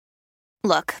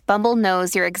Look, Bumble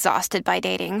knows you're exhausted by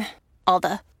dating. All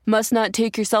the must not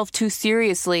take yourself too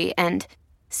seriously and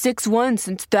 6'1"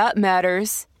 since that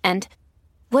matters. And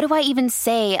what do I even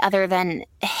say other than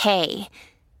hey?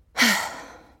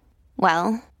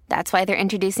 Well, that's why they're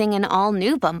introducing an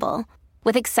all-new Bumble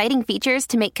with exciting features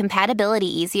to make compatibility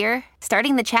easier,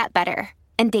 starting the chat better,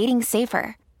 and dating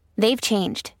safer. They've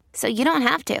changed, so you don't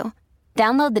have to.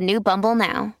 Download the new Bumble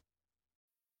now.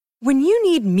 When you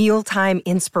need mealtime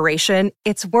inspiration,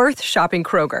 it's worth shopping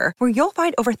Kroger, where you'll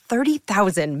find over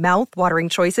 30,000 mouth-watering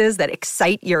choices that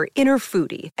excite your inner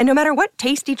foodie. And no matter what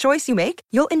tasty choice you make,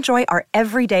 you'll enjoy our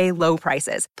everyday low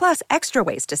prices, plus extra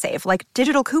ways to save, like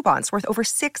digital coupons worth over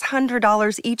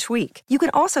 $600 each week. You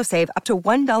can also save up to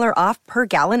 $1 off per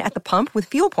gallon at the pump with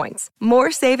fuel points.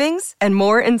 More savings and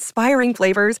more inspiring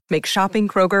flavors make shopping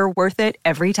Kroger worth it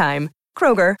every time.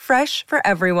 Kroger, fresh for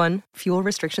everyone. Fuel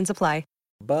restrictions apply.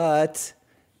 But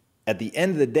at the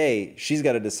end of the day, she's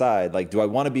got to decide, like, do I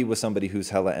want to be with somebody who's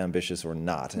hella ambitious or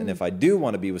not? And if I do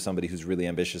want to be with somebody who's really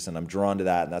ambitious and I'm drawn to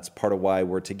that, and that's part of why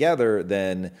we're together,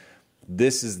 then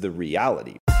this is the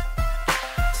reality.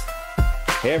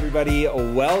 Hey everybody,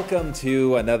 welcome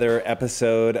to another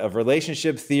episode of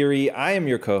Relationship Theory. I am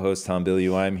your co-host, Tom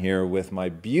Bilyeu. I'm here with my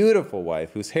beautiful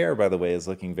wife, whose hair, by the way, is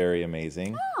looking very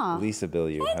amazing. Lisa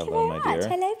Bilyeu. Hello, my dear.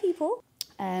 Hello, people.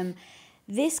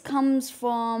 This comes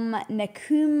from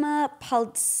Nakuma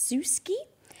Paltsuski.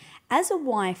 As a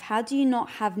wife, how do you not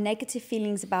have negative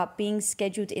feelings about being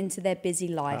scheduled into their busy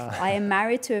life? I am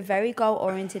married to a very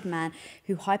goal-oriented man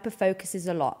who hyper-focuses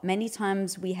a lot. Many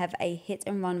times we have a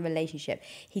hit-and-run relationship.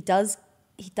 He does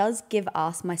give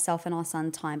us, myself and our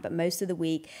son, time, but most of the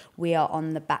week we are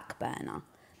on the back burner.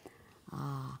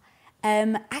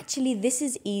 Actually, this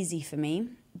is easy for me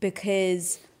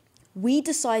because we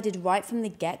decided right from the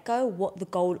get-go what the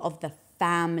goal of the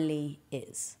family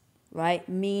is, right?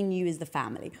 Me and you is the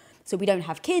family. So we don't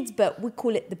have kids, but we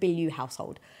call it the Bilyeu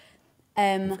household.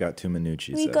 We've got two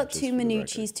Minucci's. We've got two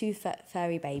Minucci's, two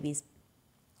furry babies.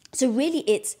 So really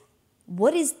it's,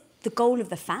 what is the goal of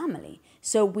the family?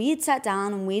 So we had sat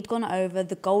down and we'd gone over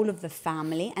the goal of the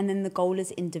family and then the goal as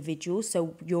individuals.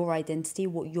 So your identity,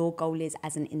 what your goal is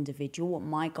as an individual, what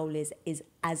my goal is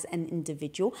as an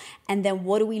individual. And then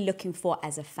what are we looking for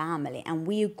as a family? And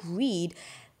we agreed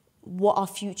what our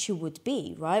future would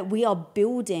be, right? We are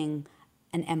building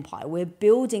an empire. We're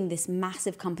building this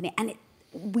massive company and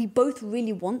we both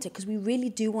really want it because we really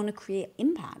do want to create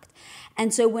impact.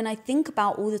 And so when I think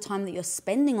about all the time that you're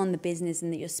spending on the business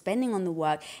and that you're spending on the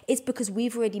work, it's because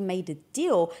we've already made a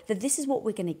deal that this is what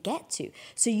we're going to get to.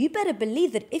 So you better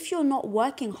believe that if you're not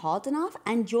working hard enough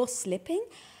and you're slipping,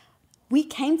 we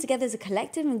came together as a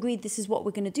collective and agreed this is what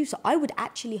we're going to do. So I would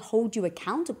actually hold you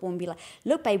accountable and be like,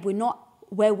 look, babe, we're not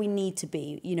where we need to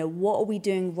be. You know, what are we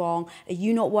doing wrong? Are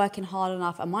you not working hard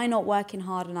enough? Am I not working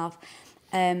hard enough?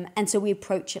 And so we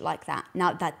approach it like that.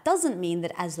 Now, that doesn't mean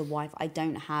that as the wife, I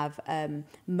don't have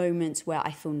moments where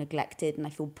I feel neglected and I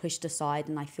feel pushed aside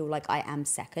and I feel like I am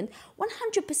second.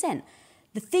 100%.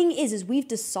 The thing is we've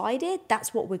decided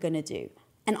that's what we're going to do.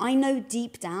 And I know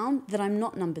deep down that I'm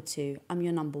not number two, I'm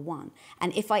your number one.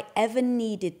 And if I ever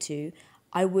needed to,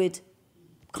 I would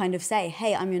kind of say,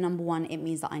 hey, I'm your number one, it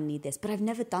means that I need this. But I've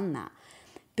never done that.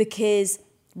 Because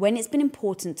when it's been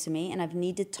important to me and I've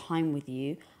needed time with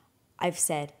you, I've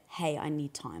said, hey, I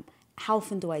need time. How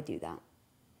often do I do that?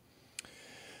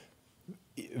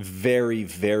 Very,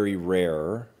 very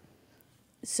rare.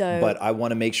 But I want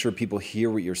to make sure people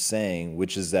hear what you're saying,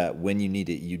 which is that when you need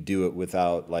it, you do it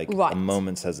without a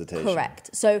moment's hesitation.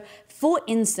 Correct. So for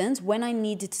instance, when I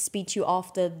needed to speak to you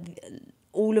after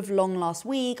all of long last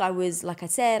week, I was, like I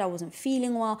said, I wasn't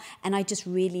feeling well and I just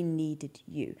really needed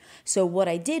you. So what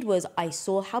I did was I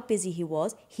saw how busy he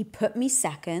was. He put me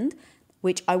second,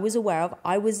 which I was aware of.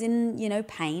 I was in,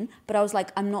 pain, but I was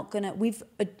like, we've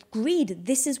agreed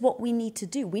this is what we need to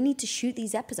do. We need to shoot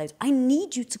these episodes. I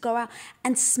need you to go out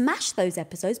and smash those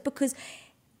episodes because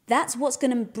that's what's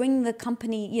going to bring the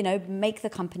company, make the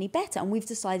company better. And we've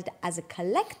decided as a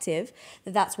collective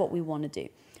that that's what we want to do.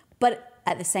 But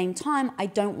at the same time, I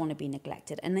don't want to be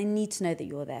neglected and I need to know that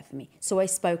you're there for me. So I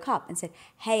spoke up and said,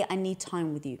 hey, I need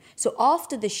time with you. So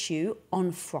after the shoot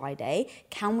on Friday,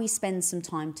 can we spend some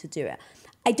time to do it?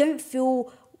 I don't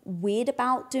feel weird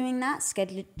about doing that,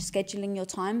 scheduling your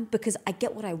time, because I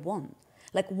get what I want.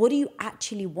 Like, what do you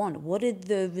actually want? What are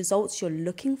the results you're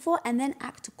looking for? And then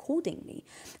act accordingly.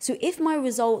 So if my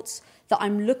results that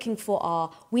I'm looking for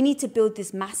are, we need to build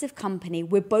this massive company,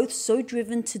 we're both so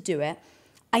driven to do it,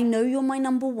 I know you're my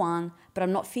number one, but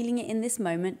I'm not feeling it in this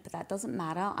moment, but that doesn't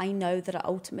matter. I know that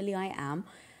ultimately I am.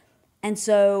 And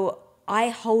so I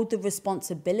hold the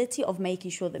responsibility of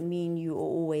making sure that me and you are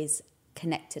always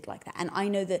connected like that. And I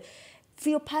know that for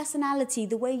your personality,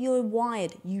 the way you're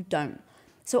wired, you don't.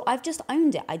 So I've just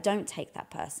owned it. I don't take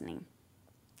that personally.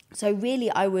 So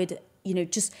really, I would,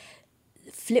 just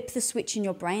flip the switch in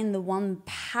your brain. The one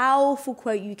powerful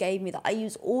quote you gave me that I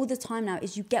use all the time now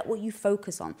is you get what you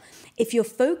focus on. If you're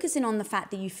focusing on the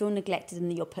fact that you feel neglected and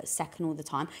that you're put second all the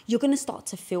time, you're going to start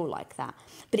to feel like that.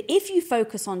 But if you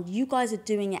focus on you guys are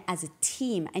doing it as a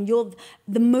team and you're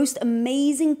the most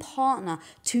amazing partner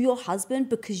to your husband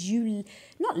because you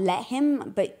not let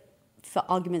him, but for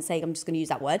argument's sake, I'm just going to use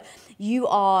that word. You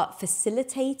are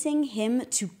facilitating him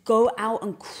to go out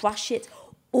and crush it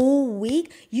all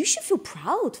week. You should feel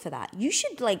proud for that. You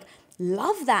should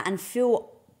love that and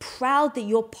feel proud that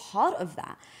you're part of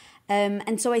that.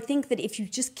 And so I think that if you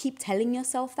just keep telling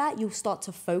yourself that, you'll start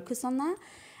to focus on that.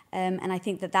 And I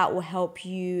think that will help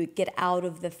you get out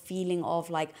of the feeling of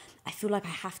I feel like I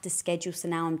have to schedule. So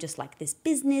now I'm just like this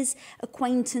business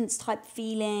acquaintance type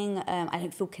feeling. I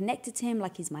don't feel connected to him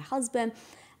like he's my husband.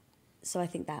 So I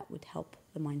think that would help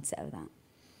the mindset of that.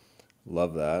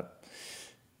 Love that.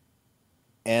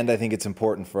 And I think it's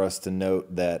important for us to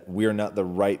note that we're not the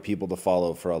right people to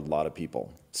follow for a lot of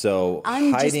people. So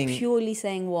I'm just purely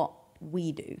saying what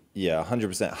we do. Yeah,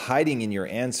 100%. Hiding in your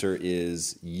answer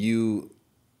is you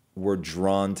were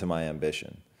drawn to my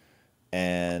ambition.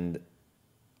 And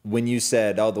when you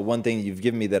said, the one thing you've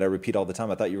given me that I repeat all the time,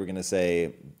 I thought you were going to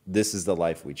say, this is the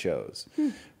life we chose,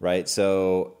 right?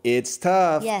 So it's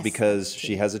tough because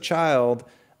she has a child,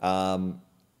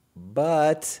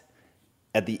 but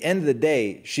at the end of the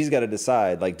day, she's got to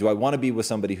decide, do I want to be with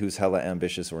somebody who's hella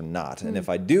ambitious or not? And if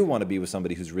I do want to be with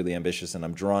somebody who's really ambitious and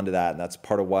I'm drawn to that, and that's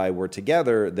part of why we're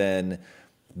together, then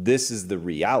this is the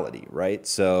reality, right?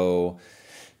 So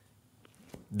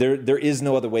there is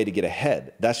no other way to get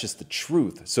ahead. That's just the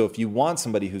truth. So if you want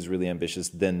somebody who's really ambitious,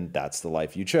 then that's the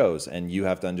life you chose. And you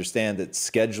have to understand that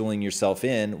scheduling yourself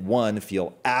in, one,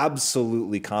 feel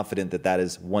absolutely confident that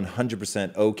is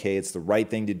 100% okay. It's the right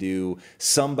thing to do.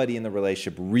 Somebody in the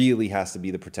relationship really has to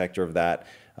be the protector of that.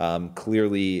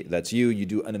 Clearly, that's you. You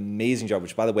do an amazing job,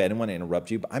 which, by the way, I didn't want to interrupt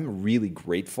you, but I'm really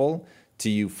grateful to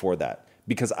you for that.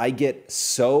 Because I get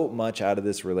so much out of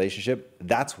this relationship.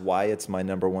 That's why it's my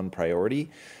number one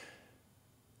priority.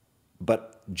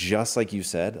 But just like you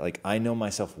said, I know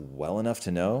myself well enough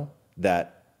to know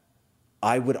that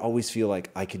I would always feel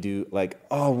like I could do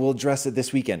we'll dress it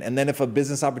this weekend. And then if a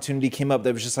business opportunity came up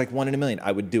that was just one in a million,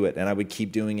 I would do it. And I would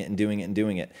keep doing it and doing it and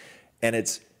doing it. And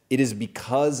it is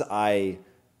because I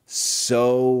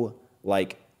so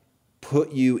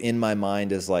put you in my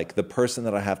mind as the person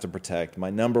that I have to protect, my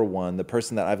number one, the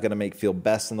person that I've got to make feel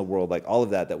best in the world, all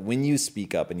of that, that when you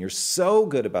speak up, and you're so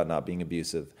good about not being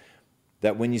abusive,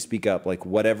 that when you speak up,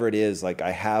 whatever it is,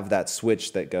 I have that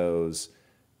switch that goes,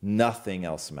 nothing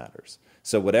else matters.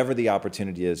 So whatever the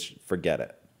opportunity is, forget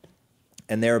it.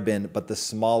 And there have been but the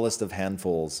smallest of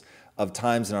handfuls of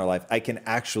times in our life, I can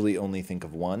actually only think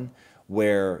of one,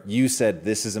 where you said,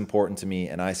 this is important to me,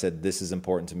 and I said, this is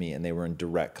important to me, and they were in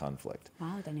direct conflict.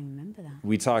 Wow, I don't even remember that.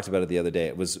 We talked about it the other day.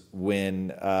 It was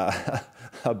when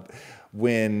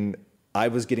when I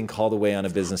was getting called away on a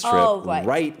business trip,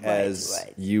 as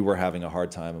you were having a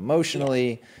hard time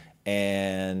emotionally,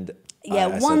 and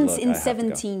I once said, in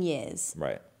 17 years.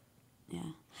 Right. Yeah.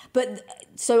 But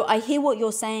so I hear what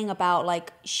you're saying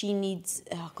about she needs,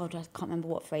 oh God, I can't remember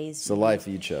what phrase. It's the life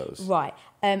you chose. Right.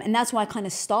 And that's why I kind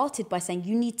of started by saying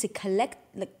you need to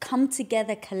come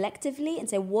together collectively and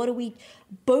say, what are we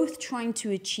both trying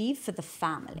to achieve for the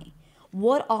family?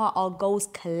 What are our goals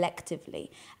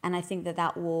collectively? And I think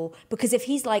that will, because if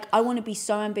he's I want to be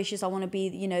so ambitious, I want to be,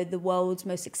 the world's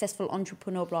most successful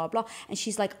entrepreneur, blah, blah. And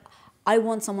she's I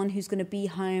want someone who's going to be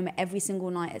home every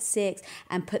single night at 6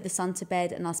 and put the son to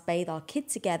bed and us bathe our kid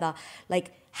together.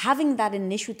 Having that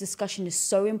initial discussion is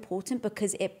so important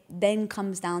because it then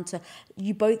comes down to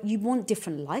you want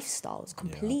different lifestyles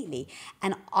completely. Yeah.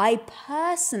 And I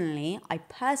personally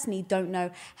don't know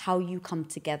how you come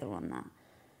together on that.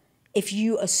 If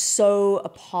you are so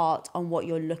apart on what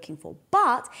you're looking for.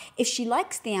 But if she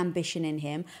likes the ambition in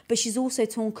him, but she's also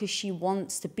torn because she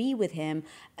wants to be with him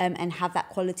and have that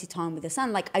quality time with the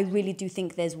son, I really do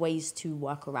think there's ways to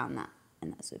work around that.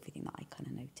 And that's everything that I kind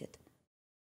of noticed.